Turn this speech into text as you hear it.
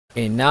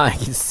Okay, now I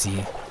can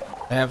see.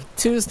 I have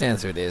two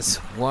stands for this.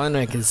 One,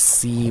 I can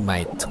see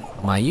my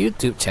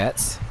YouTube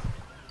chats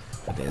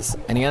for this,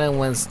 and the other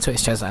one's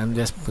Twitch chats. I'm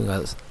just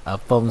putting a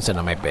phone set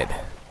on my bed.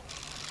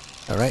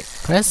 Alright,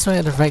 press right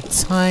at the right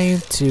time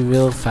to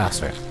build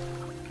faster.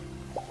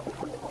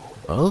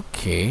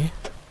 Okay.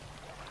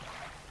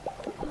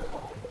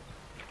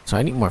 So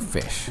I need more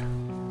fish.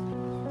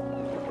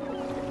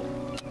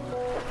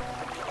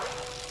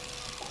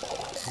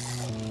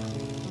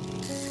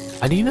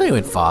 I didn't know it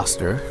went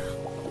faster.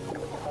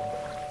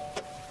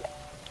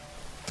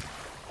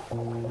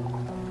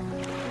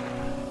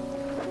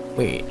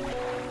 Wait.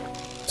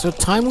 So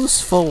time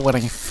moves forward when I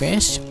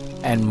fish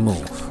and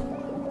move.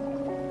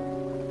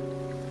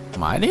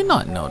 I did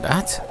not know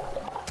that.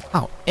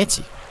 Oh,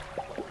 itchy.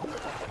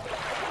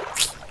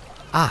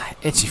 Ah,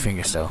 itchy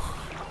fingers though.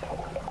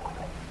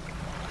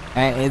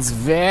 And it's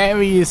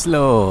very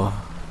slow.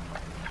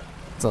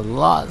 It's a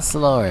lot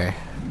slower.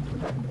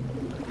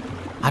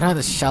 I don't have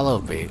the shallow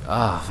bait.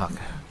 Oh, fuck.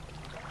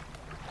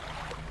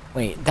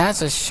 Wait,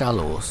 that's a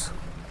shallows.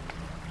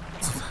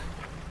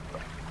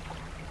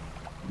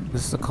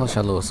 This is called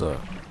shallows or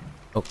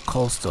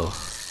coastal.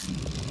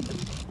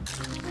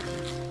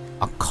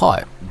 I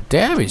caught.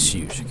 Damn, it's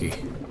huge.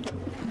 Okay.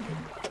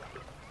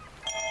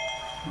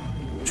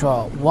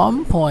 Draw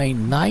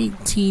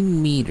 1.19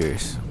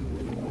 meters.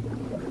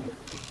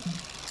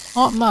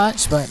 Not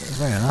much, but it's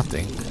better than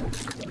nothing.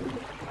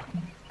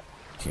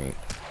 Okay.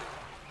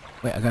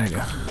 Wait, I gotta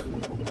go.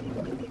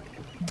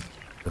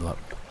 Fill up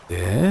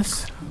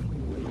this.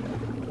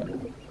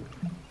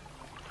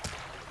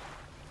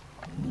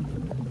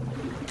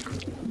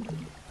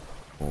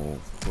 Oh,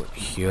 put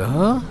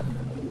here.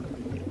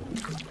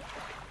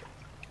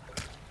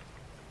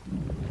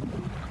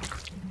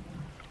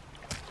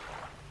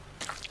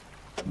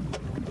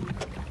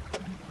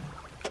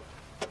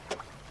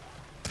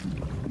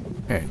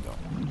 There you go.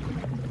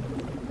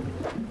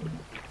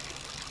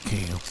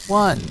 Okay,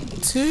 1,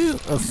 2,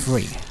 or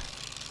 3.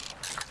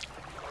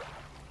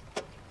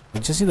 We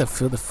just need to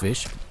fill the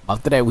fish.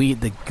 After that, we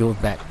need to go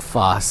back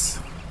fast.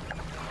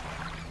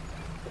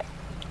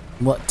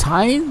 What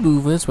time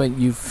movements when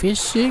you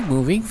fishing,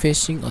 moving,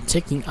 fishing, or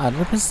taking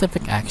other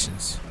specific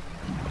actions?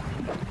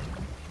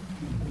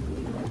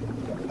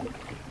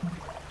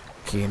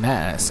 Okay, now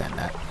I understand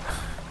that.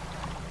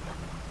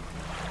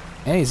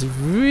 And it's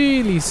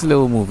really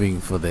slow moving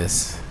for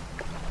this.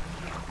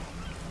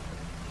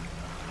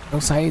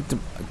 Also, I need to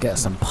get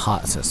some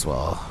pots as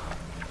well.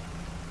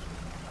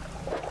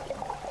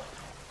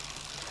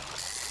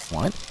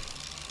 1,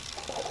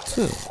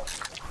 2.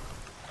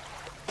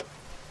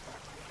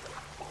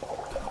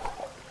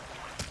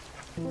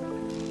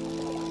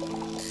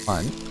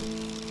 One,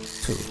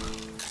 2.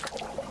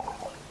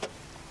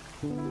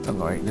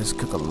 Alright, let's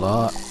cook a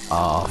lot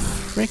of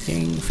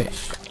freaking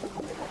fish.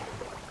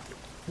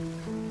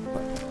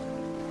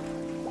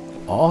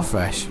 All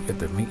fresh at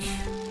the meat.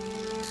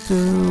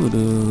 Do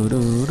do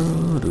do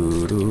do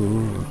do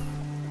do.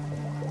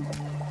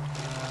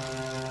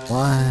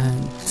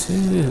 1,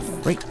 2,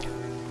 3.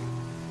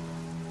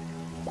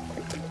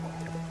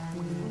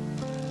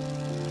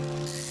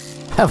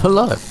 Have a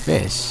lot of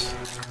fish.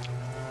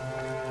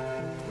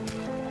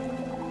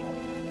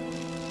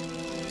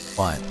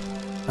 1,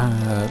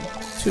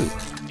 2.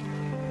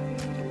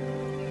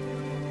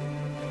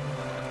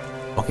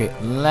 Okay,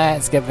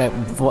 let's get back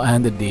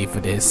 400D for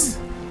this.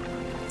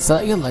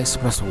 Select your lights,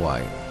 press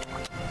Y.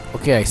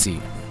 Okay, I see.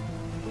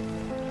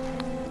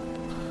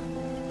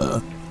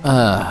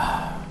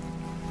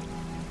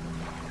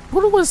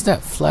 What was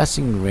that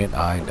flashing red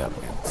eye that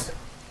meant?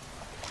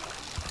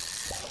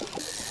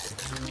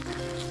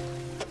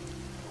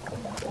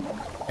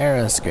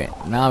 Arrow screen.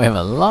 Now we have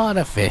a lot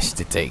of fish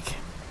to take.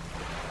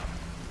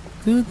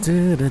 Do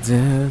do do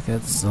do,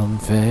 get some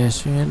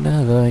fish you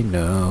never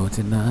know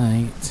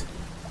tonight.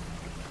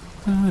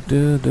 Do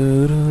do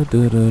do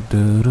do do do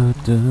do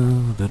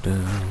do do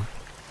do.